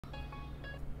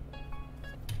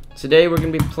Today we're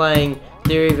going to be playing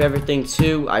Theory of Everything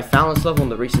 2. I found this level in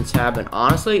the recent tab, and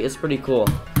honestly, it's pretty cool.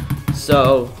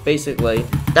 So, basically,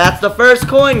 that's the first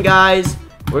coin, guys!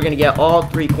 We're going to get all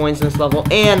 3 coins in this level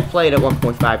and play it at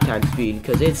 1.5 times speed,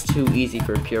 because it's too easy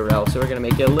for PureL, so we're going to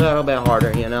make it a little bit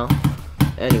harder, you know?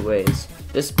 Anyways,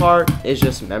 this part is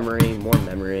just memory, more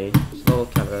memory. There's a little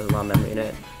kind of a lot of memory in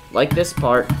it. Like this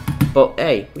part, but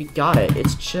hey, we got it.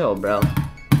 It's chill, bro.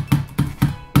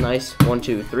 Nice, 1,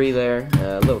 2, 3 there.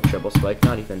 A little triple spike,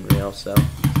 not even real. So,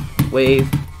 wave,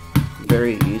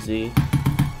 very easy.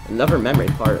 Another memory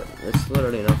part. It's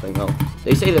literally nothing else.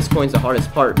 They say this coin's the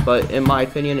hardest part, but in my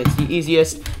opinion, it's the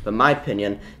easiest. But in my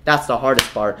opinion, that's the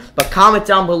hardest part. But comment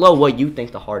down below what you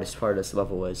think the hardest part of this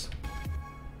level is.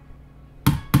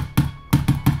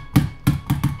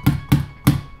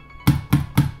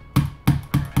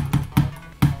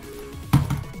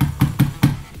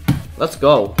 Let's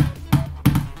go.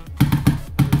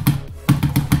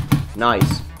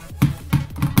 Nice.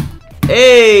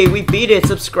 Hey, we beat it.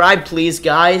 Subscribe, please,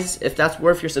 guys. If that's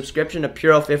worth your subscription to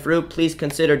PureL Fifth Root, please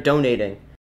consider donating.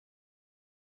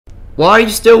 Why are you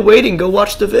still waiting? Go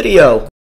watch the video.